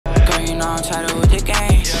girl, you know I'm tired with the game. I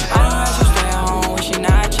don't have to stay at home, wishing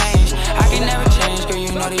I changed. I can never change, girl,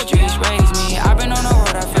 you know these streets raised me. I've been on the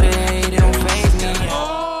road, I feel the hate, it don't faze me.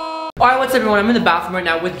 Alright, what's up everyone? I'm in the bathroom right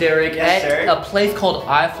now with Derek at a place called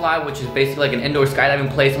iFly, which is basically like an indoor skydiving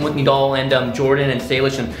place. I'm with Nidal and Jordan and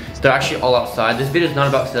Salish, and they're actually all outside. This video is not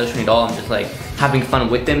about Salish and Nidal. I'm just like having fun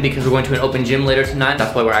with them because we're going to an open gym later tonight.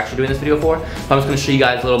 That's why we're actually doing this video for. So I'm just gonna show you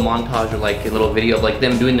guys a little montage or like a little video of like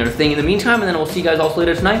them doing their thing in the meantime, and then we'll see you guys also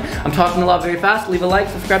later tonight. I'm talking a lot very fast. Leave a like,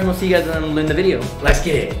 subscribe, and we'll see you guys in the video. Let's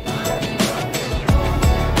get it.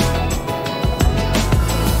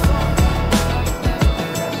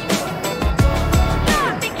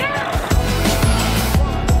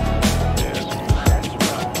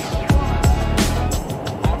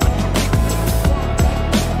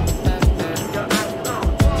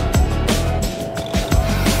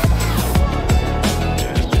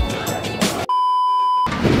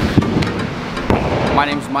 My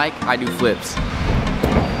name's Mike, I do flips.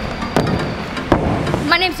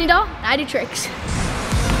 My name's Nidal, and I do tricks.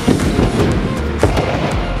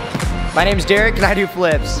 My name's Derek, and I do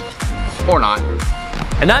flips. Or not.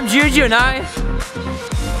 And I'm Juju, and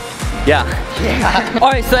Yeah.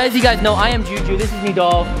 Alright, so as you guys know, I am Juju, this is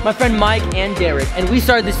Nidal, my friend Mike and Derek, and we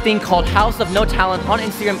started this thing called House of No Talent on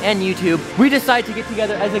Instagram and YouTube. We decided to get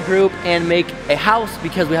together as a group and make a house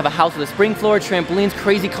because we have a house with a spring floor, trampolines,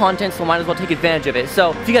 crazy content, so might as well take advantage of it.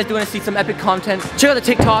 So if you guys do want to see some epic content, check out the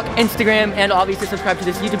TikTok, Instagram, and obviously subscribe to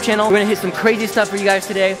this YouTube channel. We're gonna hit some crazy stuff for you guys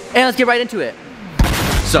today, and let's get right into it.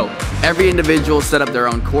 So, every individual set up their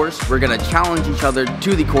own course. We're gonna challenge each other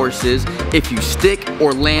to the courses. If you stick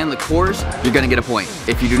or land the course, you're gonna get a point.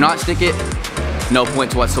 If you do not stick it, no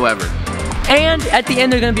points whatsoever. And at the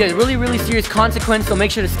end, there's gonna be a really, really serious consequence, so make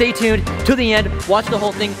sure to stay tuned to the end. Watch the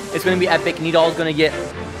whole thing. It's gonna be epic. Nidal's gonna get...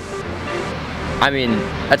 I mean,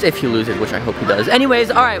 that's if he loses, which I hope he does. Anyways,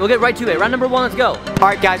 all right, we'll get right to it. Round number 1, let's go. All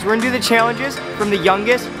right, guys, we're gonna do the challenges from the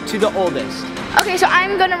youngest to the oldest. Okay, so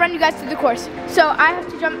I'm gonna run you guys through the course. So I have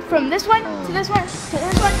to jump from this one to this one to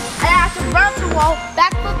this one, and I have to run up the wall,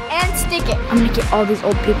 backflip, and stick it. I'm gonna get all these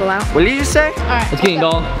old people out. What did you just say? All right, let's get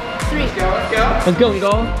Nidal. 3. Let's go, let's go. Let's go,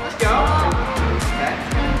 Nidal. Let's go. Okay.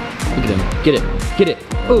 Look at him. Get it. Get it.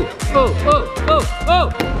 Oh, oh, oh, oh, oh.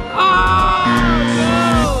 Oh,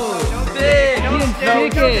 no! He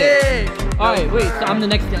didn't stick it. All right, wait, so I'm the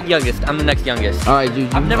next youngest. I'm the next youngest. All right, Juju.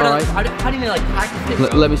 I've never done right. How do you even like practice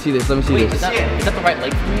this? Let me see this, let me see Wait, this. is that the right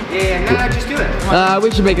leg for me? Yeah, no, just do it. We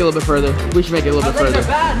should make it a little bit further. We should make it a little bit My legs further.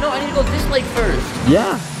 are bad. No, I need to go this leg first.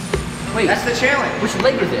 Yeah. Wait, That's the challenge. which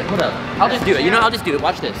leg is it? Hold up. I'll just do it. You know, I'll just do it.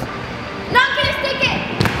 Watch this. Not gonna stick it.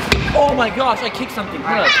 Oh my gosh, I kicked something.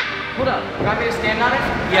 Hold up. Hold up. You want me to stand on it?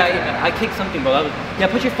 Yeah, I kicked something, bro. That was, yeah,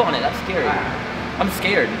 put your foot on it. That's scary. I'm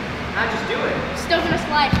scared. Nah, just do it. Still gonna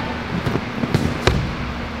slide.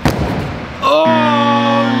 Oh,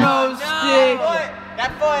 no stick.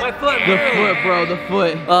 That foot. My foot. The foot, bro, the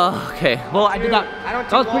foot. Okay. Well, I did that.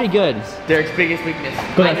 That was pretty good. Derek's biggest weakness.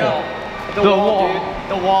 Go I ahead. know. The wall, dude.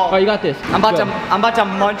 The wall. All right, you got this. I'm about to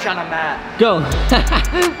munch on a mat. Go.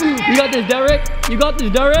 You got this, Derek. You got this,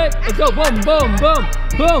 Derek. Let's go. Boom, boom, boom,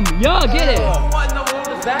 boom. Yeah, get it. What in the world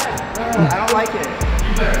is that? I don't like it.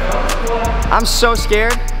 I'm so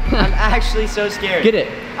scared. I'm actually so scared. Get it.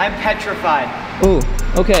 I'm petrified. Ooh.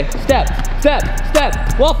 Okay. Step, step,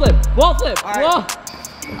 step. Wall flip, wall flip. All right. Wall.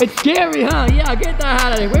 It's scary, huh? Yeah, get that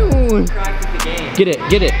out of there. Woo. Practice the game. Get it,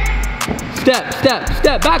 get it. Step, step,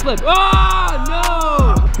 step. Backflip. Oh,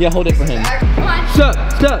 no. Yeah, hold it for him. Come on. Step,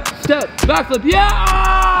 step, step. Backflip. Yeah.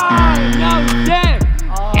 Oh, no, step.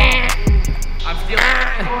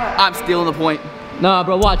 I'm stealing the point. Nah,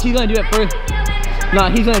 bro, watch. He's gonna do it first. Nah,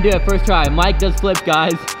 he's gonna do it first try. Mike does flips,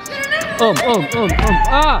 guys.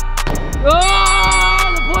 Ah.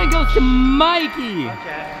 Oh, the point goes to Mikey.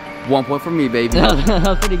 Okay. 1 point for me, baby. That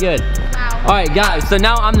was pretty good. Wow. All right, guys, so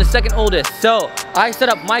now I'm the second oldest. So I set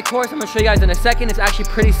up my course. I'm gonna show you guys in a second. It's actually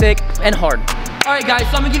pretty sick and hard. All right, guys,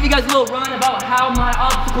 so I'm gonna give you guys a little run about how my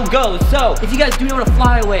obstacle goes. So if you guys do know what a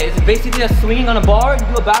flyaway is, it's basically just swinging on a bar, you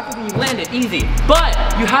do a backflip and you land it, easy. But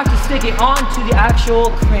you have to stick it onto the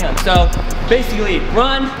actual crayon. So basically,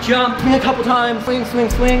 run, jump, swing a couple times, swing, swing,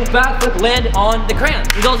 swing, backflip, land on the crayon.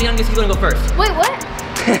 Nidal's the youngest, he's gonna go first. Wait, what?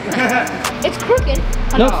 It's crooked.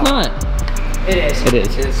 No, it's not. It is. It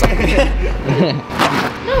is. It is.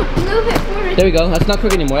 No, move it forward. There we go. That's not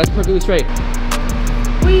crooked anymore. That's perfectly straight.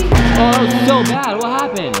 Wait. Oh, that was so bad. What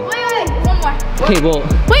happened? Wait, one more. Okay, well.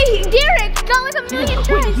 Wait, Derek got like a million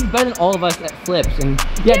tries. He's better than all of us at flips, and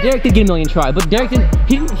yeah, Derek did get a million try, but Derek didn't.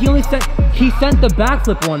 He only sent. He sent the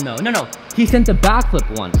backflip one though. No, he sent the backflip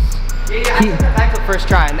once. Yeah, I took the backflip first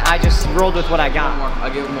try, and I just rolled with what I got.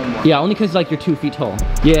 I'll give him one more. Yeah, only because like you're 2 feet tall.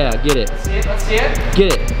 Yeah, get it. Let's see it. Let's see it.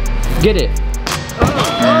 Get it. Get it.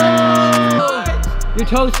 Oh. Your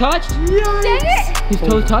toes touched? Dang it! His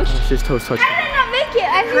toes touched? His toes touched. How did I not make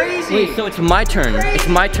it? Crazy. Wait, so it's my turn. It's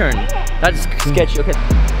my turn. That's sketchy. Okay.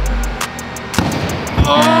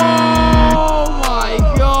 Oh my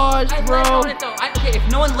gosh, bro. Okay, if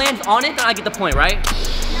no one lands on it, then I get the point, right?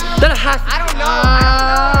 Then it has to. I don't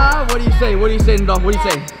know. What do you say? What do you say, Nidal? What do you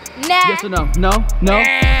say? Nah. Yes or no? No? No?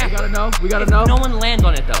 Nah. We gotta know. We gotta If know. no one lands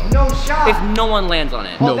on it though. No shot. If no one lands on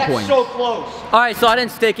it. No that's point. so close. All right, so I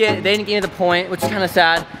didn't stick it. They didn't give me the point, which is kind of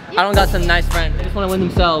sad. I don't got some nice friends. They just want to win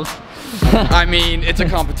themselves. I mean, it's a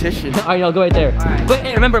competition. All right, I'll go right there. right. But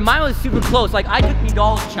hey, remember, mine was super close. Like, I took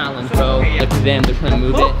Nidal's challenge, bro. Like, for them, they're trying to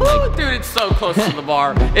move it. Like, Dude, it's so close to the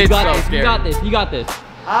bar. you It's got so this, scary. you got this, you got this.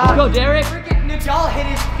 Let's go, Derek. Freaking Nidal hit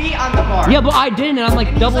his feet on the bar. Yeah, but I didn't, and I'm like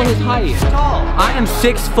And double he's like his 2 height. inches tall. I am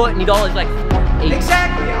 6 foot, Nidal is like 4'8".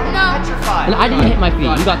 Exactly. I'm No. petrified. And I didn't hit my feet.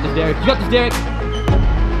 You got this, Derek. You got this, Derek.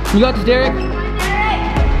 You got this, Derek.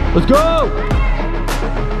 Let's go.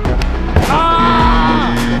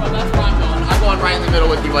 Ah! That's where I'm going. I'm going right in the middle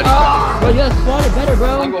with you, buddy. Bro, you gotta spot it better,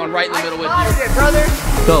 bro. I'm going right in the middle with Spotted you. it, brother.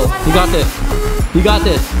 Go. You got this. You got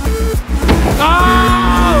this.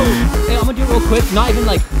 Oh! Hey, I'm gonna do it real quick. Not even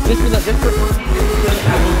like this for He's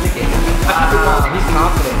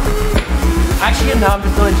confident. Actually, no, I'm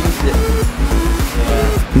just gonna jinx it.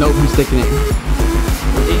 Nope, I'm sticking it.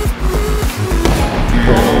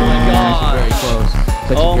 Oh my gosh. Very close.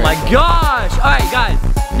 Such a Oh very my close. gosh. All right, guys.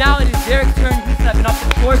 Now it is Derek's turn. He's stepping up the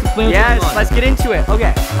course. Yes, let's get into it.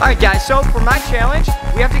 Okay. All right, guys. So for my challenge,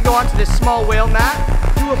 we have to go onto this small whale mat,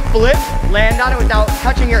 do a flip, land on it without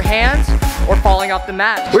touching your hands or falling off the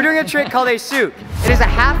mat. We're doing a trick called a souk. It is a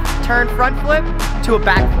half-turn front flip to a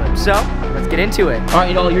back flip. So let's get into it. All right,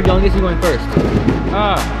 Nidal, you're youngest. You're going first.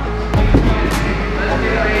 Ah.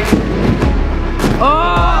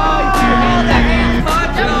 Oh! Your hands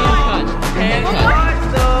touch. Hands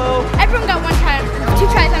touch. Everyone got 1 try, 2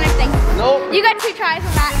 tries on everything. Nope. You got 2 tries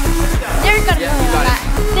on that. Derek's got a Yeah, million you on got that.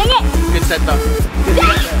 Dang it! Good set though.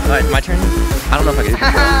 All right, my turn. I don't know if I can do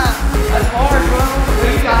this. That's hard, bro.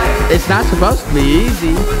 You got it. It's not supposed to be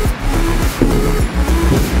easy.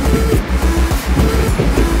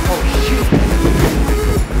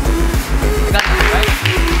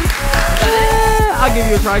 I'll give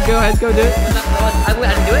you a try. Go ahead, go do it. I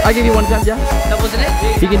didn't do it? I'll give you one time, yeah. That wasn't it?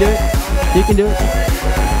 You can do it. You can do it.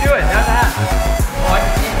 Do it. That's a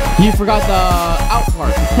half. You forgot the out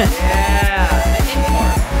part. Yeah.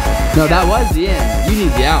 No, that was the end. You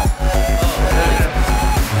need the out.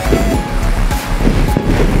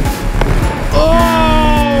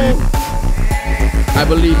 Oh! I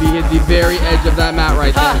believe he hit the very edge of that mat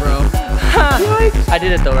right there, bro. I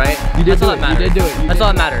did it though, right? You did That's all do that it. You matters. did do it. You That's did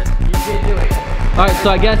all do that it. matters. You did do it. All right, so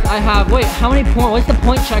I guess I have. Wait, how many points? What's the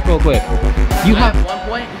point check, real quick? You have 1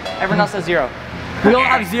 point. Everyone else has 0. We all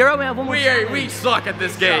have 0. We have 1 more. We suck at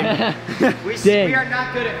this game. Dang. We are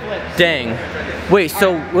not good at flips. Dang. Wait,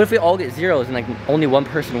 so what if we all get 0s and like only 1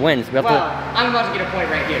 person wins? We have Well, I'm about to get a point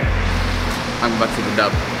right here. I'm about to take a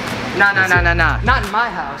dub. Nah. Not in my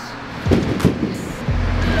house.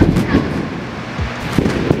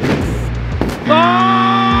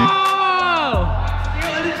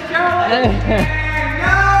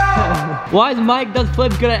 Why is Mike does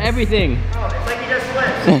flips good at everything? Oh, it's like he just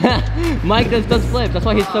flips. Mike does flips. That's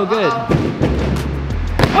why he's so good. Oh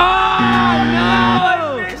no!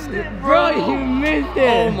 I missed it, Bro, you missed it.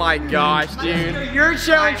 Oh my gosh, dude. Your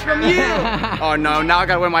challenge from you. Oh no, now I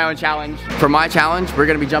gotta win my own challenge. For my challenge, we're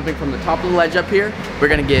gonna be jumping from the top of the ledge up here. We're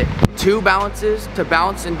gonna get 2 balances to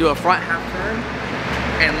bounce and do a front half turn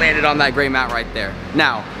and land it on that gray mat right there.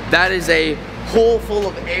 Now, that is a hole full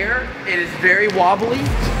of air. It is very wobbly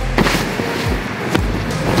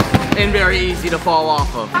and very easy to fall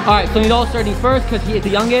off of. All right, so Nidal's starting first because he is the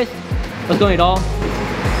youngest. Let's go, Nidal.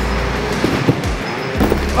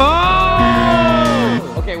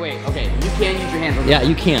 Oh! Okay, wait, okay. You can use your hands on this. Yeah,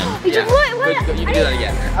 you can. Yeah. What? Good, you can do that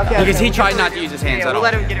again. Okay. Because he tried not to use his hands Yeah, at we'll all.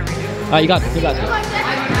 let him get it redo. All right, you got this. You got this. Like this?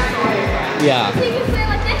 Yeah. So you can play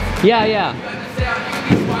like this? Yeah.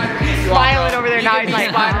 Smiling over there now. He's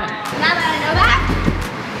like, Now that I know that.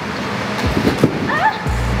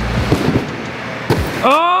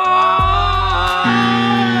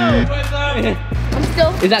 I'm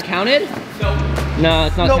still. Is that counted? No,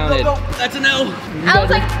 it's not counted. That's a no. I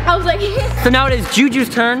was like. So now it is Juju's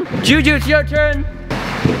turn. Juju, it's your turn.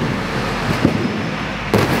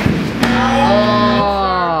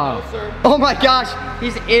 oh my gosh.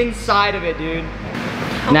 He's inside of it, dude.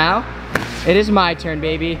 Now, it is my turn,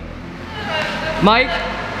 baby. Mike,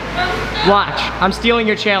 Watch, I'm stealing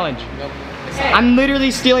your challenge. Nope. I'm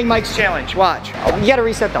literally stealing Mike's challenge. Watch. You gotta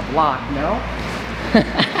reset the block, no?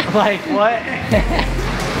 Like what?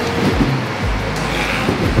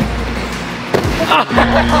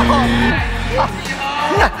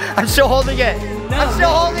 I'm still holding it. I'm still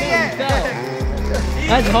holding it.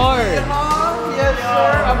 That's hard. Yes,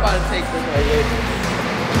 sir. I'm about to take this right here.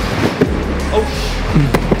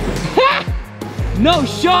 No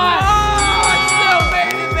shot! Oh, I still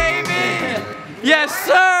made it, baby! Yes,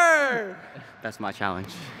 sir! That's my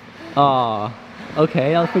challenge. Aw,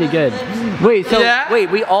 okay, that was pretty good. Wait, so,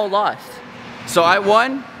 wait, we all lost. So I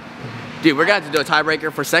won. Dude, we're gonna have to do a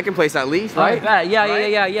tiebreaker for second place at least, right?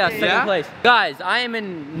 Yeah, second place. Guys, I am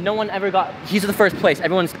in, no one ever got, he's the first place,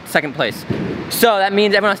 everyone's second place. So that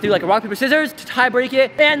means everyone has to do like a rock, paper, scissors to tie break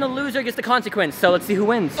it, and the loser gets the consequence. So let's see who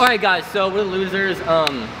wins. All right, guys, so we're the losers. We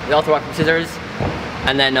all throw rock, paper, scissors,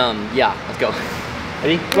 and then, yeah, let's go.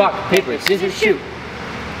 Ready? Rock, paper, scissors, shoot.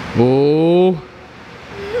 Oh.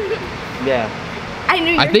 Yeah.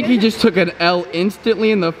 I think he just took an L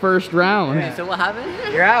instantly in the first round. Okay, so what happened?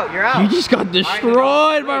 You're out, you're out. You just got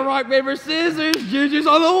destroyed by rock, paper, scissors. Juju's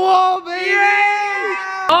on the wall, baby.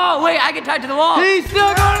 Yeah! Oh, wait, I get tied to the wall. He's still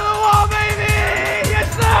going to the wall, baby. Yes,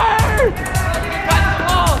 sir. Tied to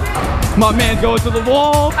the wall. My man's going to the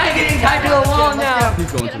wall. I'm getting tied to the wall now.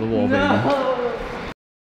 He's going to the wall, baby.